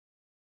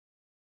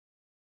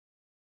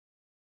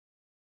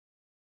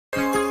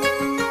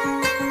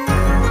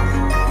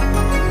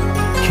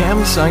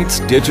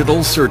Camsight's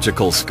Digital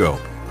Surgical Scope,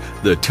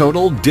 the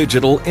total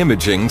digital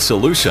imaging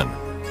solution.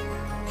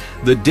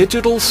 The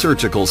Digital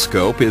Surgical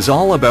Scope is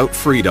all about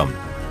freedom,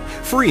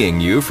 freeing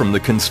you from the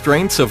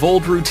constraints of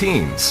old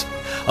routines,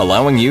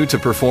 allowing you to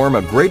perform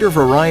a greater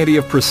variety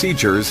of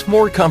procedures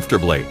more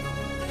comfortably,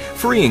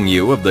 freeing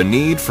you of the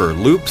need for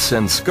loupes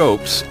and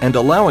scopes and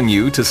allowing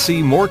you to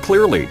see more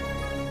clearly,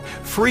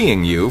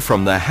 freeing you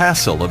from the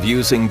hassle of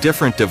using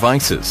different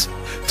devices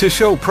to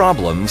show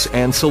problems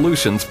and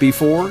solutions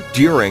before,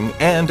 during,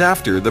 and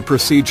after the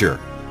procedure.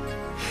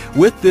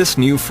 With this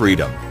new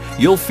freedom,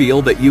 you'll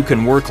feel that you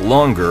can work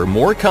longer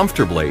more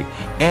comfortably,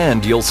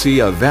 and you'll see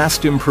a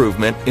vast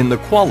improvement in the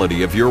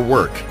quality of your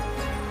work.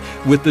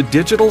 With the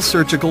Digital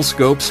Surgical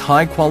Scope's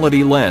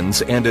high-quality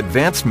lens and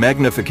advanced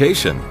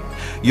magnification,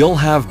 you'll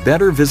have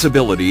better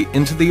visibility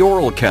into the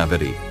oral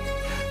cavity.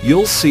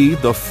 You'll see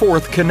the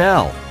fourth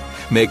canal,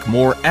 make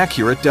more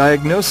accurate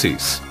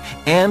diagnoses,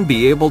 and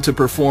be able to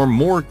perform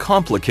more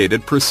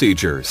complicated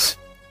procedures.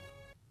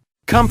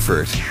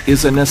 Comfort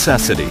is a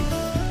necessity.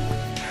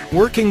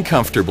 Working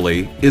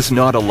comfortably is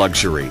not a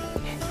luxury.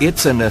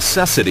 It's a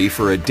necessity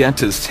for a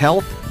dentist's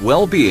health,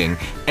 well-being,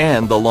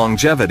 and the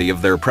longevity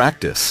of their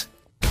practice.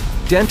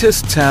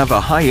 Dentists have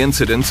a high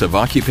incidence of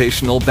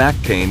occupational back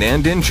pain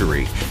and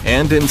injury,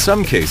 and in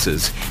some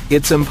cases,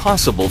 it's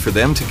impossible for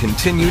them to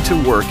continue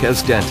to work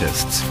as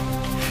dentists.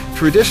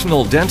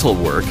 Traditional dental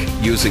work,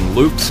 using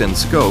loupes and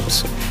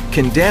scopes,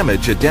 can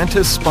damage a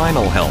dentist's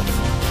spinal health.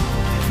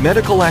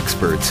 Medical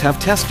experts have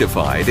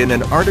testified in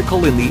an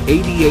article in the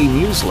ADA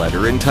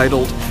newsletter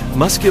entitled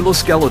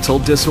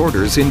Musculoskeletal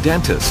Disorders in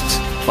Dentists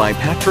by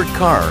Patrick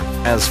Carr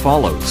as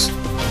follows.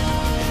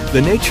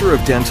 The nature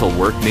of dental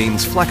work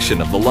means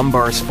flexion of the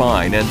lumbar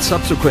spine and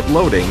subsequent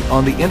loading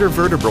on the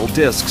intervertebral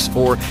discs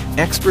or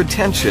extra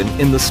tension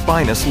in the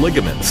spinous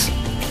ligaments,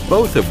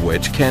 both of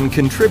which can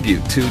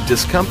contribute to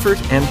discomfort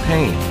and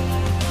pain.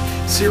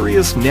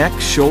 Serious neck,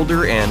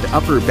 shoulder, and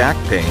upper back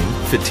pain,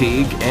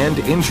 fatigue, and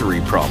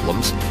injury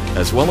problems,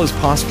 as well as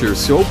posture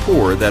so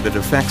poor that it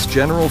affects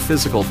general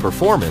physical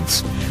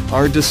performance,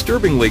 are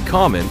disturbingly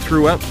common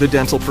throughout the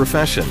dental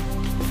profession.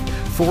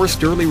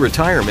 Forced early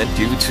retirement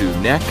due to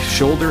neck,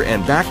 shoulder,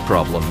 and back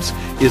problems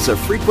is a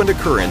frequent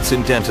occurrence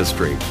in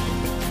dentistry.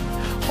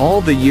 All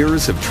the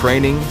years of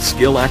training,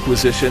 skill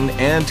acquisition,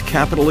 and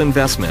capital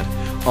investment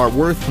are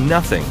worth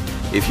nothing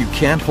if you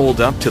can't hold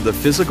up to the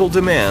physical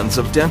demands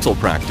of dental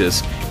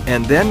practice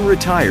and then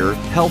retire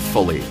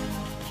healthfully.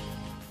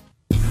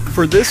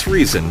 For this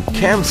reason,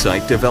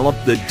 Camsight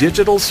developed the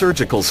Digital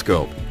Surgical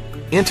Scope,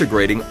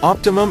 integrating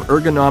optimum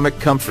ergonomic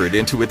comfort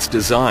into its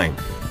design.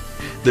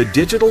 The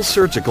Digital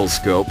Surgical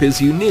Scope is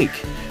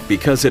unique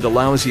because it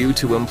allows you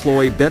to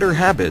employ better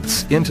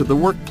habits into the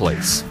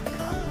workplace.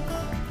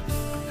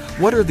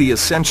 What are the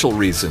essential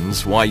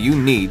reasons why you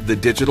need the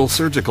Digital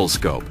Surgical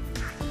Scope?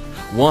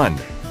 1.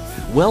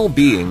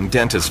 Well-being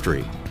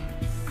dentistry.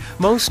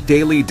 Most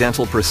daily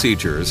dental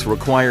procedures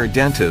require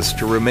dentists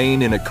to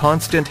remain in a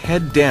constant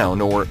head-down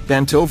or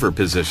bent-over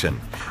position,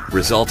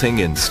 resulting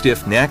in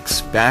stiff necks,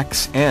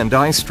 backs, and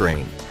eye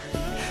strain.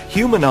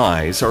 Human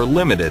eyes are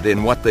limited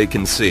in what they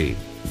can see.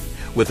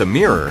 With a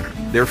mirror,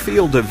 their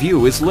field of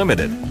view is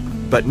limited,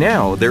 but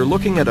now they're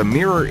looking at a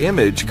mirror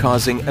image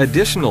causing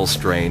additional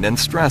strain and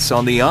stress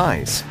on the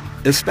eyes,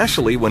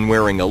 especially when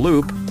wearing a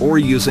loupe or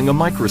using a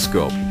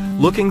microscope.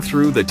 Looking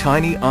through the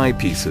tiny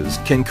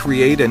eyepieces can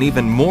create an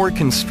even more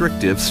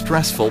constrictive,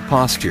 stressful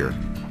posture.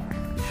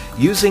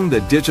 Using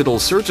the Digital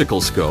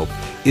Surgical Scope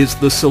is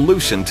the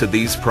solution to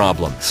these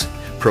problems,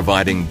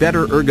 providing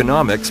better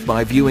ergonomics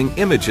by viewing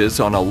images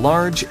on a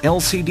large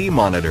LCD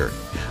monitor,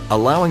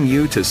 allowing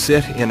you to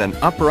sit in an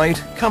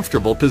upright,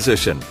 comfortable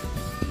position.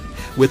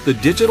 With the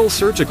Digital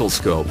Surgical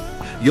Scope,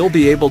 you'll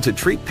be able to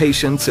treat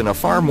patients in a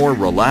far more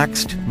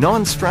relaxed,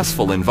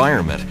 non-stressful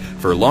environment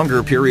for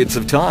longer periods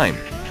of time,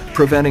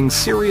 preventing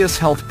serious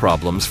health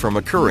problems from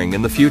occurring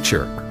in the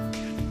future.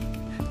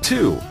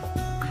 2.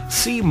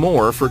 See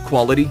more for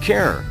quality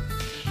care.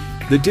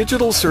 The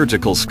Digital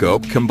Surgical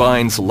Scope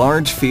combines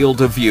large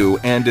field of view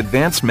and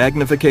advanced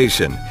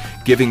magnification,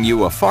 giving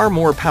you a far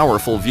more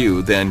powerful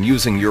view than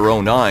using your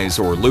own eyes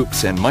or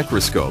loupes and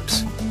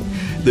microscopes.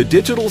 The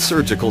Digital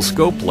Surgical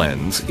Scope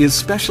lens is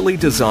specially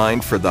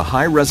designed for the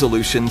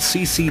high-resolution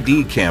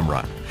CCD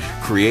camera,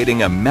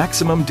 creating a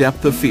maximum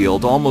depth of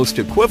field almost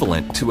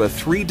equivalent to a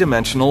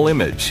three-dimensional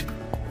image.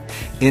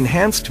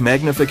 Enhanced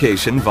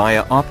magnification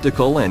via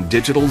optical and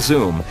digital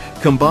zoom,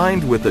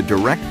 combined with a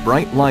direct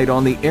bright light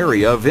on the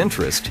area of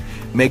interest,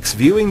 makes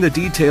viewing the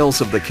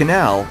details of the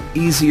canal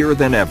easier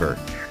than ever.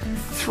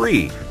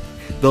 3.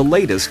 The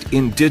latest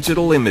in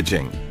digital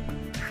imaging.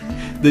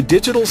 The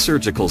Digital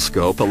Surgical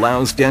Scope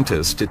allows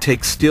dentists to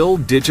take still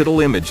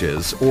digital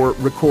images or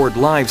record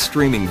live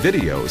streaming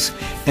videos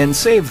and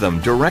save them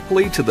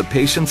directly to the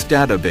patient's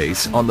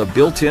database on the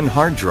built-in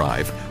hard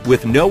drive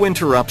with no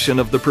interruption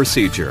of the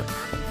procedure.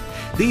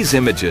 These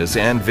images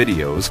and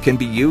videos can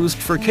be used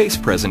for case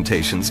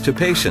presentations to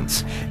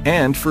patients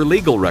and for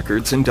legal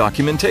records and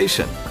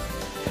documentation.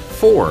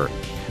 4.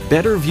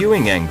 Better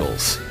viewing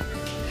angles.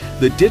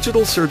 The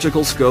Digital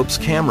Surgical Scope's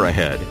camera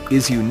head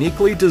is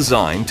uniquely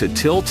designed to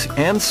tilt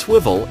and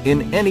swivel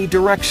in any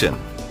direction,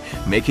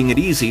 making it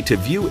easy to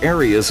view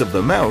areas of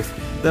the mouth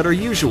that are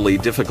usually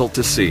difficult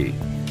to see.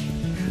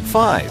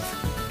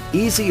 5.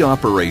 Easy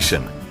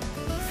operation.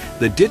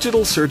 The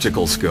Digital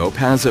Surgical Scope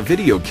has a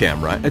video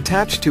camera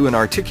attached to an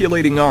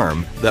articulating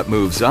arm that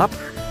moves up,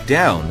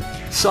 down,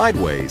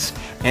 sideways,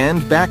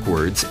 and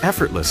backwards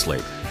effortlessly.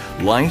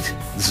 Light,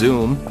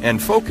 zoom, and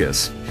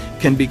focus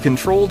can be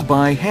controlled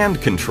by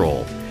hand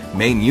control,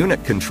 main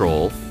unit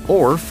control,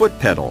 or foot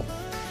pedal.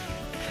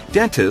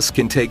 Dentists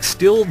can take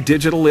still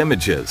digital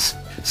images,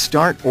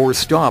 start or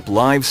stop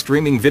live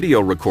streaming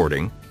video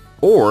recording,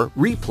 or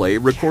replay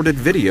recorded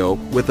video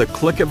with a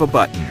click of a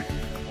button.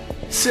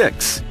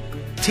 6.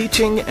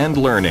 Teaching and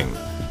learning.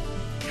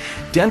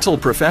 Dental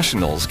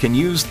professionals can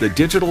use the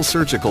Digital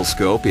Surgical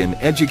Scope in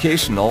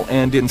educational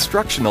and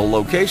instructional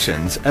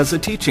locations as a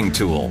teaching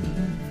tool.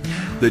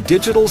 The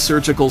Digital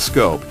Surgical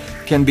Scope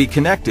can be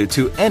connected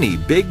to any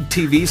big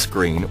TV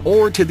screen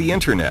or to the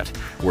internet,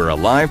 where a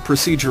live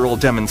procedural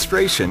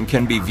demonstration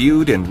can be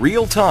viewed in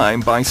real time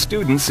by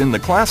students in the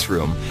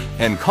classroom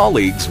and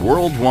colleagues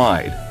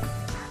worldwide.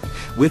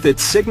 With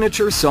its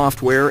signature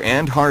software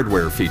and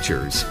hardware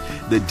features,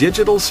 the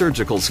Digital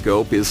Surgical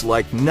Scope is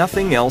like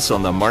nothing else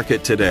on the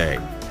market today,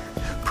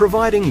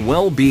 providing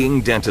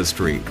well-being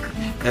dentistry,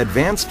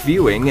 advanced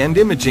viewing and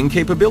imaging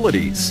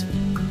capabilities,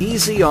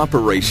 easy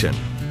operation,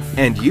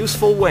 and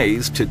useful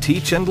ways to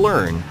teach and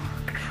learn.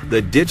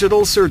 The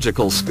Digital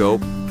Surgical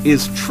Scope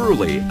is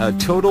truly a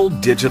total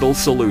digital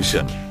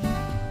solution.